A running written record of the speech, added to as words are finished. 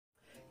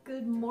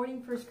Good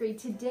morning, first grade.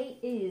 Today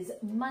is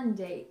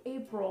Monday,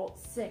 April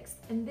 6th,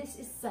 and this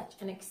is such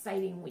an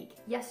exciting week.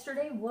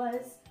 Yesterday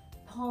was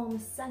Palm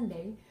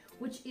Sunday,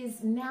 which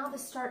is now the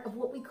start of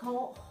what we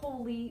call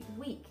Holy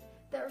Week.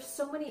 There are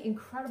so many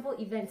incredible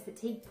events that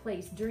take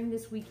place during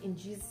this week in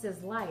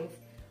Jesus' life,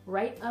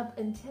 right up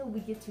until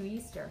we get to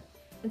Easter.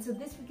 And so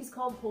this week is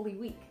called Holy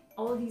Week.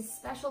 All of these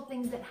special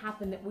things that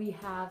happen that we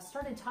have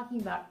started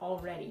talking about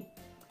already.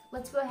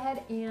 Let's go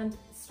ahead and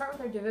start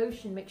with our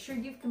devotion. Make sure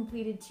you've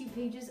completed 2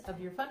 pages of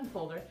your fun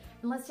folder,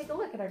 and let's take a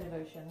look at our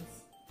devotions.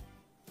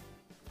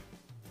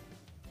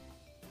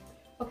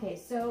 Okay,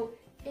 so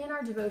in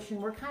our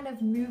devotion, we're kind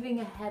of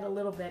moving ahead a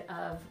little bit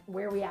of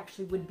where we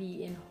actually would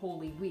be in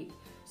Holy Week.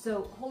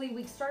 So Holy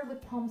Week started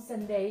with Palm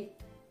Sunday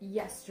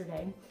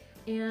yesterday,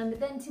 and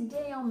then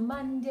today on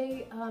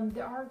Monday,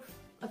 there are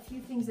a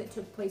few things that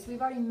took place.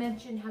 We've already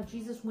mentioned how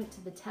Jesus went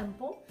to the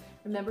temple.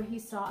 Remember, he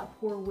saw a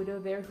poor widow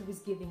there who was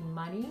giving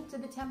money to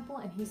the temple,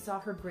 and he saw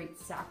her great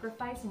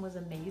sacrifice and was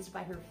amazed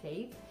by her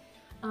faith.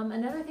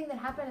 Another thing that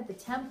happened at the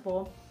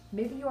temple,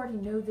 maybe you already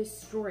know this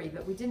story,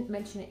 but we didn't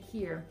mention it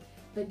here,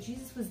 but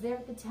Jesus was there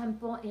at the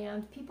temple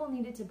and people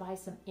needed to buy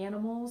some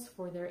animals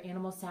for their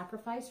animal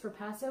sacrifice for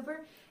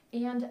Passover.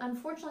 And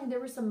unfortunately, there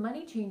were some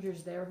money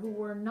changers there who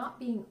were not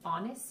being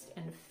honest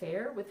and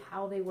fair with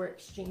how they were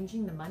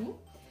exchanging the money.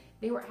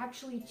 They were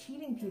actually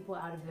cheating people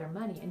out of their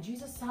money. And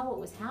Jesus saw what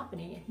was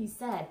happening and he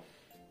said,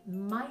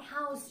 my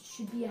house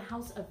should be a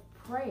house of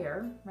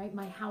prayer, right?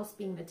 My house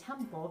being the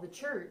temple, the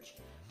church,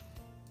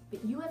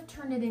 but you have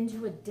turned it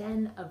into a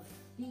den of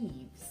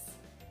thieves.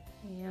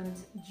 And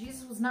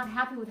Jesus was not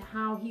happy with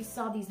how he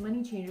saw these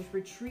money changers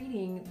were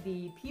treating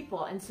the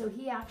people. And so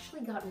he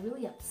actually got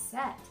really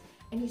upset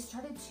and he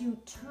started to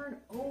turn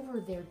over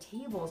their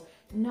tables,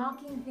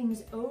 knocking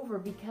things over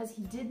because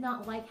he did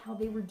not like how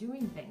they were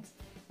doing things.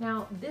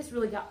 Now, this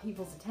really got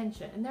people's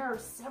attention, and there are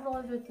several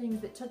other things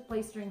that took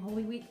place during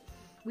Holy Week.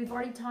 We've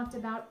already talked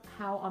about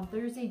how on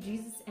Thursday,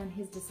 Jesus and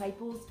his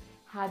disciples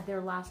had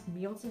their last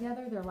meal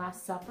together, their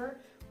last supper,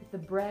 with the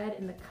bread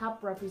and the cup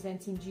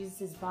representing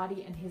Jesus'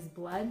 body and his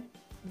blood.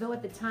 Though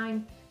at the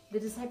time, the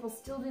disciples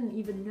still didn't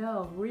even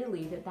know,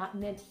 really, that that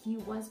meant he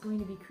was going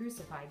to be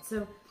crucified.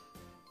 So,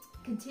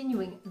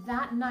 continuing,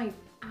 that night,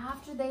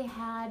 after they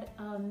had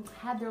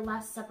their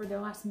last supper,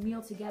 their last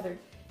meal together,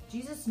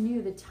 Jesus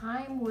knew the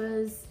time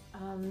was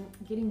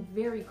getting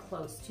very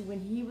close to when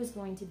he was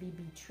going to be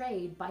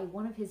betrayed by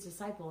one of his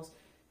disciples,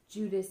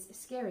 Judas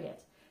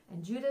Iscariot.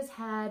 And Judas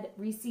had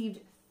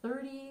received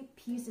 30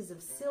 pieces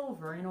of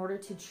silver in order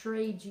to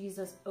trade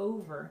Jesus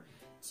over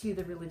to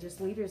the religious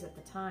leaders at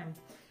the time.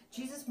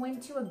 Jesus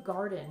went to a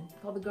garden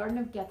called the Garden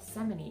of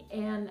Gethsemane.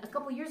 And a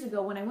couple years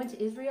ago when I went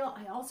to Israel,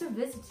 I also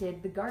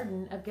visited the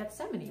Garden of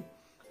Gethsemane.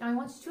 Now I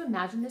want you to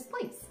imagine this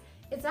place.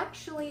 It's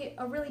actually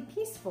a really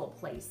peaceful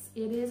place.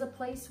 It is a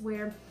place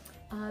where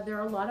there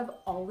are a lot of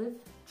olive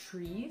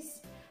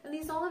trees, and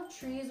these olive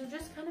trees are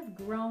just kind of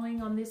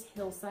growing on this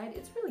hillside.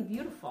 It's really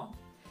beautiful.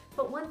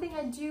 But one thing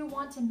I do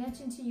want to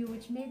mention to you,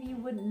 which maybe you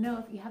wouldn't know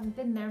if you haven't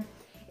been there,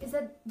 is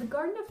that the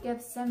Garden of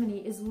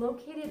Gethsemane is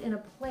located in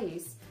a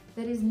place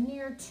that is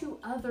near 2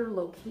 other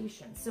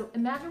locations. So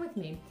imagine with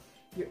me,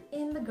 you're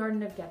in the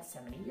Garden of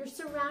Gethsemane. You're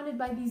surrounded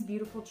by these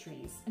beautiful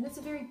trees, and it's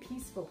a very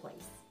peaceful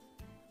place.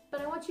 But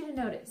I want you to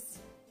notice,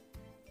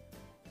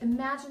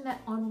 imagine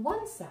that on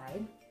one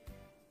side,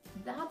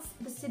 that's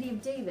the city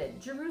of David.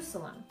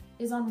 Jerusalem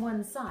is on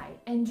one side.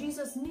 And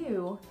Jesus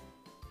knew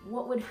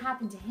what would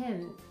happen to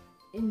him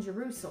in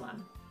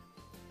Jerusalem.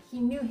 He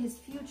knew his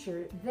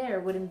future there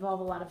would involve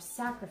a lot of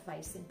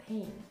sacrifice and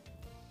pain.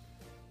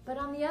 But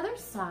on the other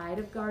side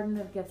of Garden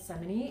of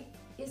Gethsemane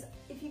is,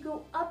 if you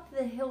go up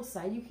the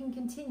hillside, you can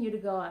continue to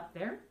go up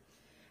there.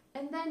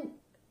 And then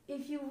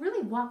if you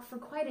really walk for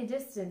quite a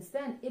distance,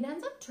 then it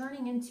ends up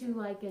turning into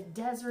like a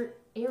desert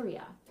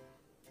area.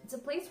 It's a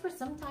place where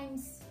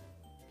sometimes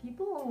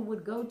people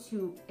would go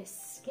to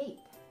escape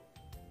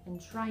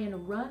and try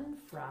and run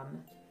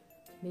from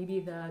maybe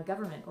the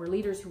government or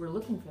leaders who were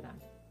looking for them.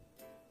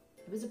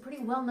 It was a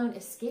pretty well-known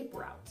escape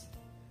route.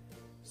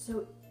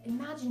 So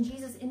imagine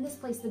Jesus in this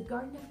place, the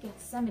Garden of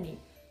Gethsemane,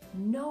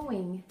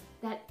 knowing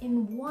that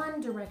in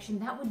one direction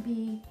that would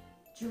be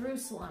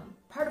Jerusalem,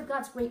 part of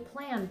God's great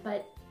plan,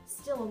 but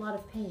still a lot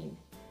of pain.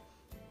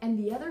 And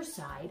the other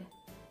side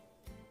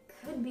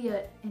could be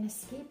an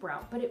escape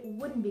route, but it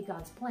wouldn't be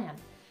God's plan.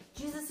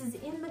 Jesus is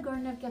in the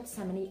Garden of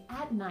Gethsemane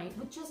at night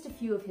with just a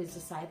few of his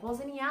disciples,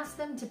 and he asks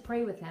them to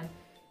pray with him,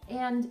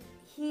 and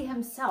he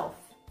himself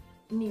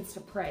needs to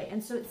pray.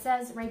 And so it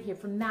says right here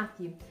from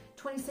Matthew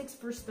 26,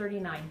 verse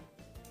 39,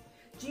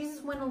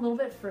 Jesus went a little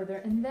bit further,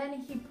 and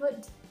then he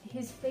put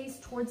his face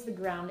towards the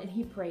ground, and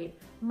he prayed,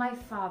 "My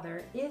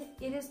Father, if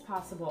it is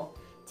possible,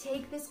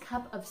 take this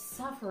cup of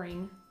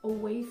suffering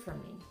away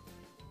from me."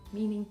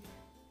 Meaning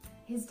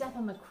his death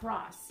on the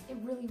cross, it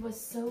really was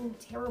so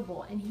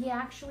terrible. And he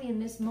actually in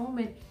this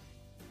moment,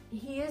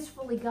 he is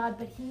fully God,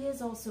 but he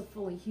is also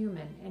fully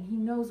human. And he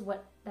knows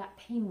what that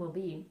pain will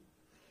be.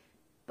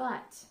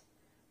 But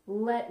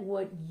let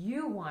what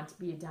you want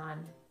be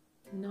done,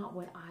 not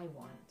what I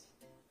want.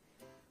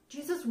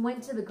 Jesus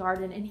went to the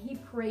garden and he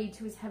prayed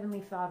to his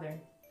heavenly Father.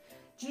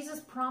 Jesus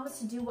promised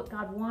to do what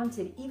God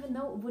wanted, even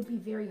though it would be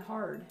very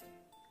hard.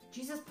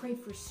 Jesus prayed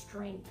for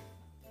strength.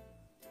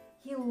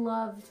 He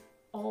loved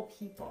all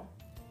people,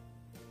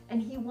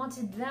 and he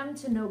wanted them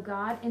to know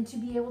God and to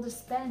be able to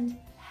spend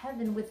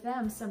heaven with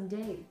them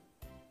someday.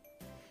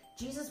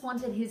 Jesus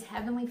wanted his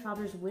heavenly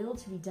Father's will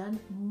to be done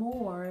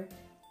more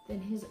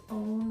than his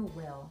own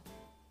will,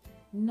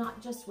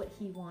 not just what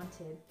he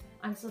wanted.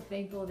 I'm so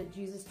thankful that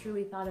Jesus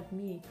truly thought of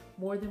me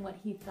more than what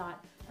he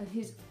thought of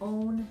his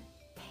own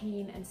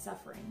pain and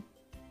suffering.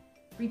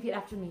 Repeat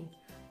after me.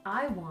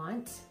 I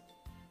want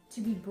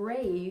to be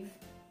brave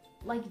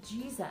like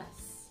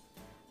Jesus.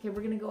 Okay,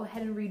 we're going to go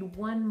ahead and read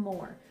one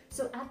more.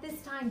 So at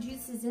this time,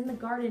 Jesus is in the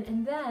garden,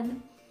 and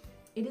then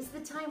it is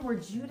the time where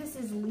Judas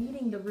is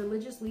leading the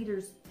religious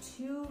leaders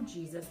to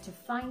Jesus to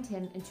find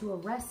him and to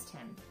arrest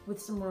him with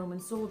some Roman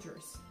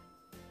soldiers.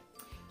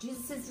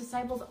 Jesus'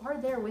 disciples are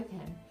there with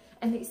him,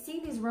 and they see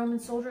these Roman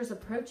soldiers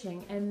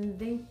approaching, and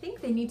they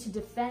think they need to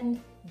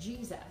defend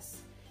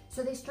Jesus.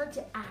 So they start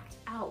to act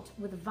out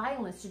with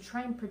violence to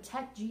try and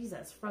protect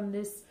Jesus from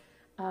this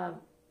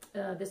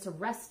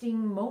arresting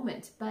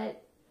moment.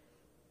 But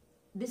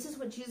this is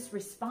what Jesus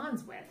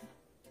responds with.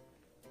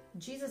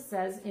 Jesus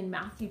says in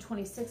Matthew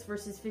 26,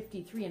 verses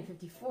 53 and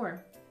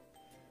 54,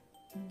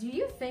 "Do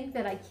you think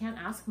that I can't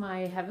ask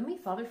my heavenly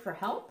Father for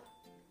help?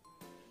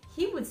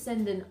 He would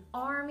send an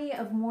army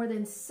of more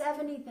than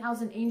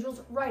 70,000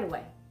 angels right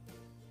away.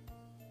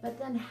 But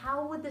then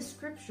how would the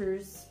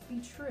scriptures be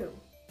true?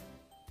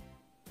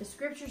 The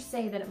scriptures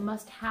say that it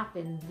must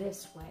happen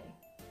this way."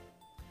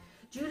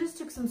 Judas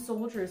took some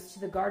soldiers to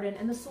the garden,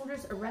 and the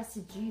soldiers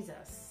arrested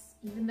Jesus,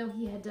 even though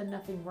he had done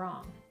nothing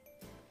wrong.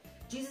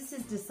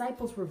 Jesus'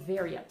 disciples were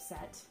very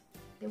upset.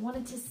 They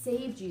wanted to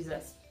save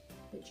Jesus,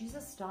 but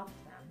Jesus stopped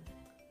them.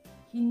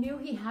 He knew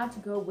he had to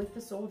go with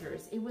the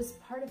soldiers. It was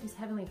part of his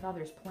heavenly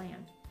Father's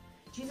plan.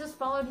 Jesus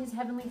followed his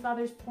heavenly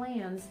Father's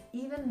plans,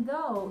 even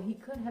though he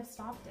could have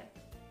stopped it.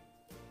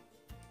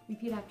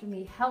 Repeat after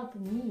me. Help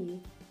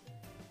me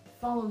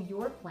follow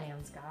your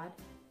plans, God.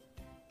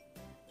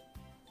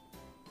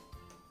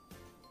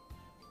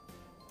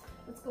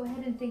 Let's go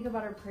ahead and think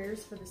about our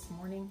prayers for this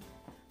morning.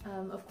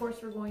 Of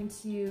course, we're going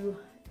to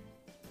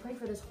pray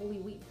for this Holy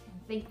Week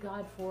and thank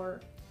God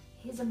for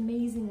his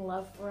amazing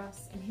love for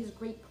us and his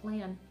great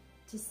plan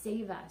to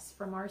save us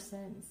from our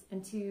sins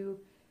and to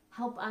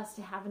help us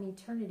to have an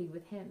eternity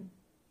with him.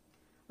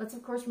 Let's,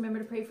 of course, remember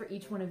to pray for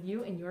each one of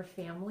you and your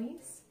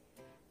families,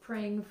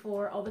 praying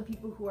for all the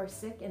people who are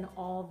sick and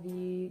all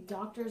the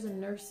doctors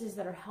and nurses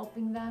that are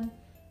helping them,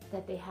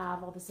 that they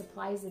have all the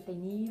supplies that they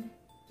need.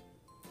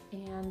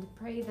 And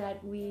pray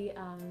that we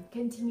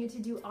continue to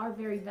do our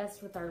very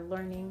best with our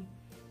learning,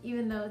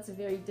 even though it's a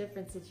very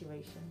different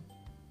situation.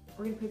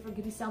 We're going to pray for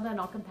Goody Selda and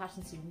all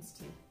Compassion students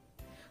too.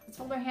 Let's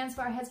hold our hands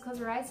for our heads,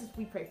 close our eyes as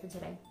we pray for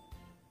today.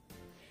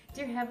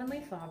 Dear Heavenly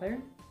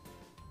Father,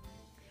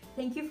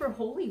 thank you for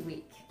Holy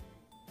Week.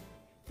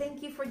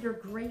 Thank you for your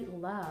great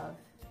love.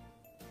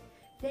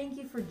 Thank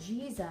you for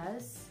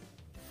Jesus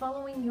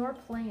following your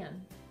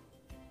plan.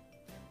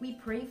 We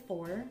pray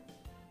for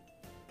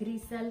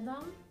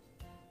Griselda,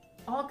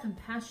 all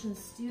Compassion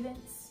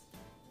students,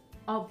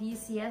 all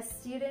BCS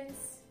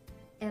students,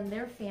 and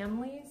their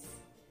families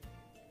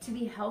to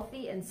be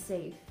healthy and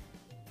safe.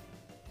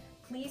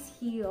 Please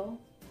heal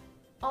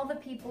all the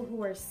people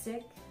who are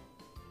sick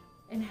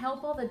and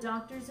help all the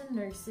doctors and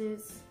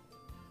nurses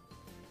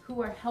who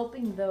are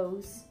helping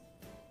those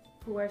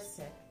who are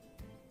sick.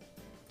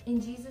 In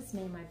Jesus'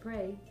 name I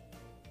pray.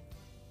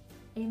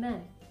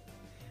 Amen.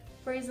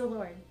 Praise the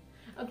Lord.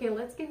 Okay,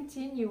 let's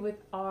continue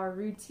with our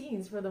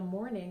routines for the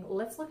morning.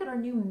 Let's look at our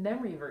new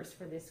memory verse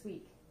for this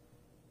week.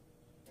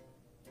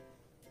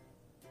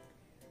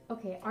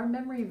 Okay, our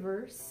memory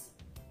verse,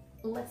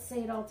 let's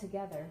say it all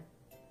together.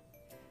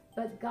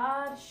 But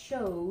God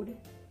showed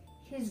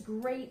his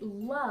great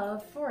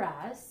love for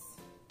us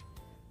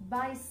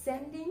by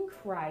sending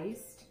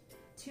Christ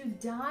to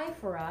die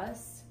for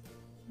us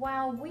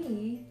while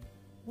we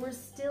were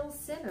still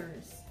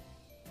sinners.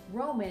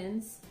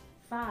 Romans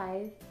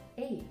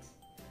 5:8.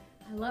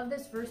 I love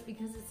this verse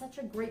because it's such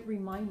a great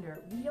reminder.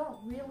 We don't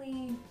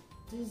really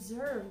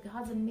deserve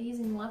God's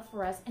amazing love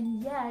for us,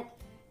 and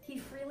yet he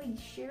freely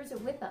shares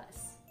it with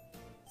us.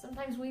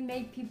 Sometimes we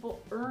make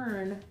people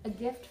earn a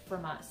gift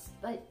from us,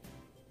 but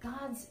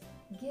God's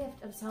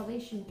gift of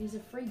salvation is a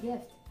free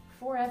gift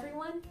for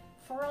everyone,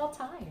 for all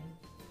time.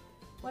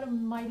 What a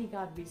mighty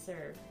God we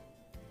serve.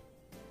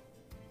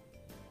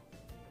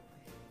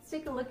 Let's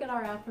take a look at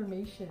our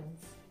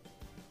affirmations.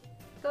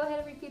 Go ahead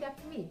and repeat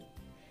after me.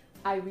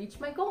 I reach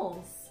my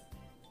goals.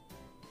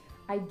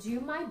 I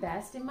do my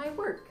best in my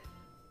work.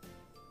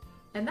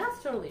 And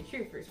that's totally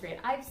true, first grade.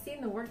 I've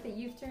seen the work that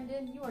you've turned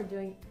in. You are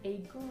doing a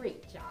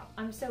great job.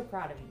 I'm so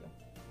proud of you.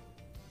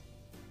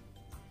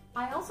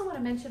 I also want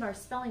to mention our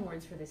spelling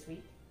words for this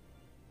week.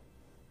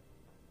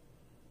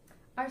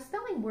 Our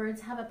spelling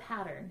words have a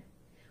pattern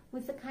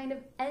with the kind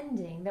of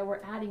ending that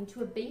we're adding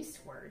to a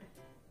base word.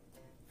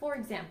 For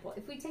example,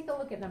 if we take a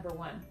look at number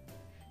 1,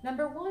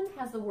 Number 1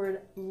 has the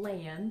word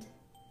land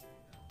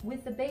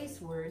with the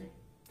base word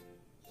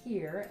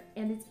here,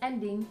 and it's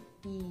ending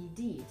ed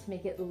to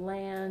make it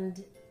landed.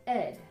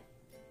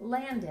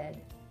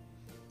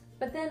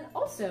 But then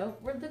also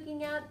we're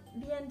looking at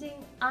the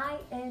ending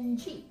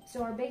ing.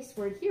 So our base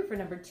word here for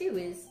number 2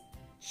 is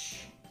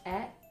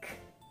check.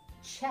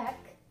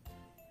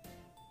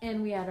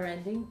 And we add our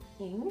ending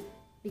ing,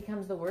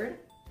 becomes the word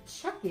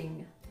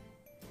checking.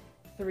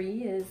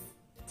 3 is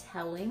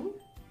telling.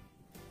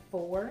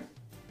 4,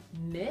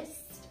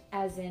 missed,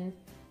 as in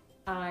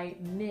I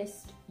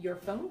missed your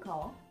phone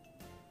call.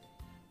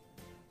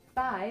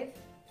 5,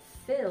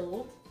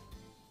 filled.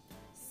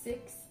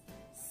 6,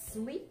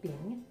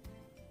 sleeping.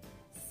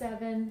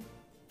 7,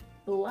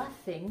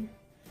 bluffing.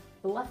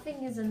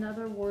 Bluffing is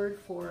another word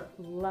for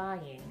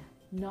lying,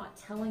 not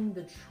telling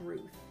the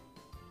truth.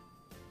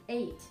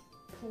 8,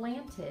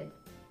 planted.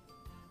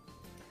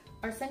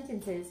 Our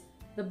sentence is,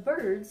 the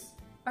birds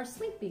are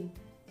sleeping.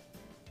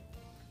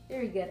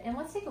 Very good. And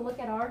let's take a look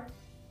at our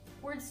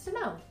words to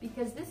know,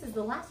 because this is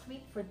the last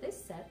week for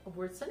this set of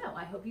words to know.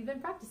 I hope you've been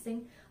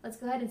practicing. Let's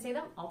go ahead and say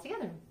them all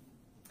together.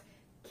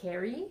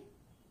 Carry,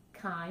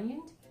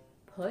 kind,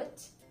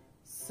 put,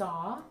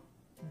 saw,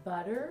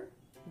 butter,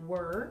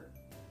 were,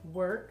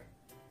 work,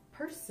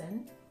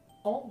 person,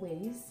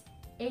 always,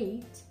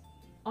 8,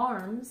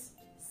 arms,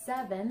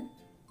 7,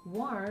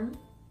 warm,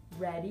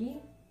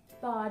 ready,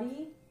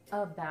 body,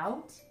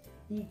 about,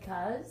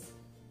 because,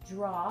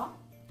 draw,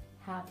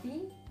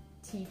 happy,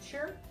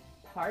 teacher,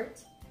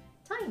 part,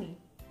 tiny.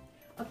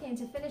 Okay, and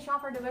to finish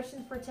off our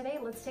devotion for today,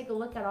 let's take a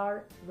look at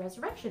our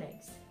resurrection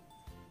eggs.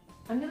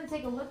 I'm going to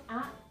take a look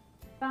at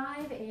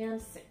 5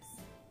 and 6.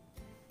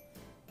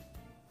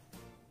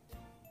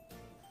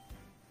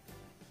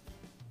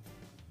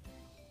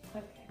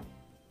 Okay.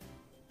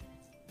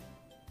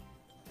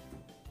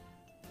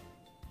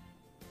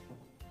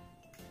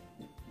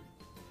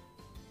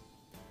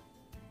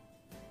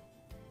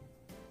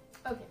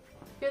 Okay,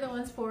 here are the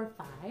ones for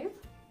 5.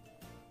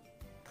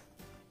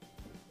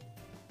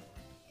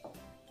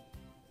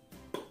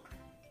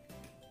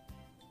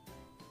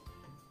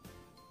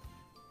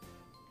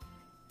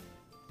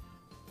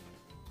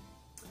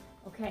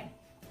 Okay,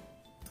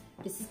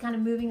 this is kind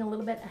of moving a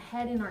little bit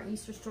ahead in our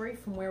Easter story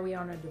from where we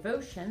are in our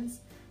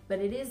devotions, but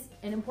it is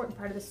an important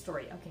part of the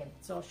story. Okay,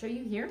 so I'll show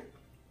you here.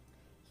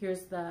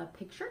 Here's the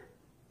picture,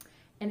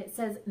 and it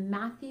says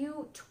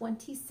Matthew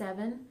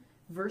 27,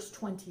 verse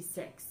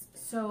 26.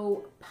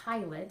 So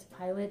Pilate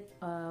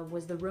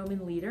was the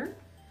Roman leader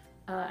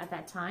at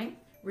that time,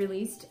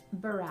 released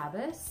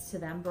Barabbas to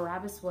them.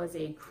 Barabbas was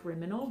a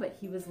criminal, but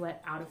he was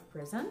let out of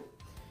prison.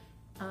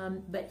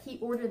 But he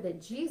ordered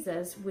that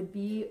Jesus would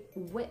be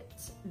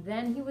whipped.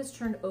 Then he was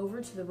turned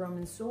over to the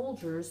Roman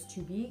soldiers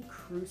to be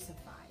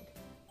crucified.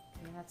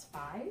 Okay, that's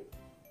 5.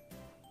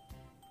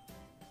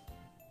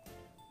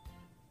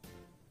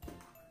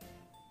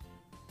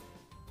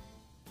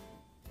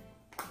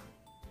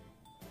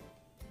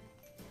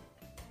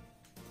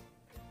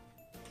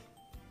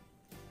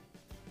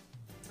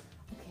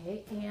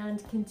 Okay,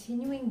 and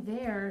continuing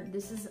there,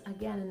 this is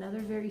again another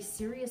very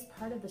serious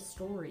part of the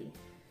story.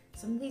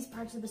 Some of these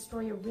parts of the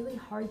story are really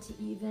hard to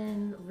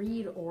even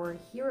read or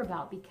hear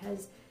about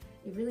because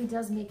it really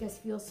does make us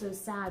feel so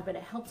sad, but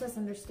it helps us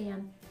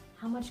understand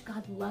how much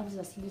God loves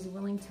us. He was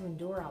willing to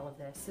endure all of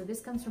this. So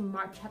this comes from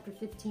Mark chapter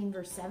 15,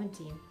 verse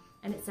 17,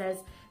 and it says,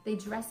 they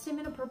dressed him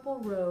in a purple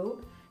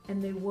robe and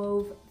they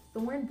wove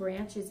thorn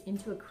branches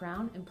into a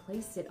crown and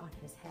placed it on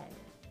his head.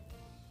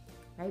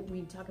 Right?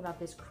 We talk about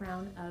this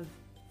crown of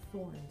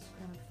thorns.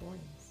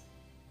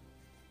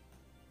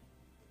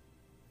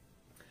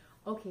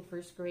 Okay,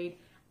 first grade,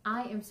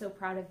 I am so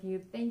proud of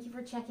you. Thank you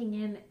for checking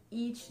in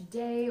each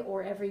day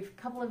or every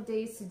couple of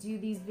days to do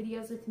these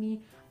videos with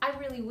me. I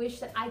really wish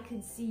that I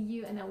could see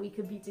you and that we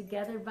could be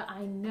together, but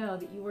I know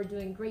that you are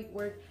doing great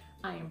work.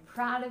 I am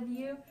proud of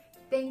you.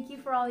 Thank you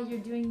for all that you're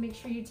doing. Make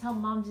sure you tell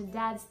moms and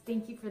dads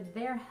thank you for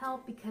their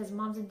help, because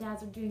moms and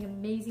dads are doing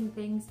amazing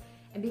things.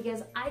 And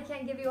because I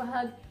can't give you a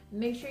hug,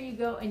 make sure you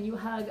go and you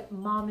hug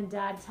mom and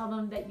dad. Tell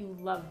them that you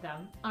love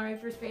them. All right,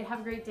 first grade,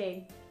 have a great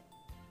day.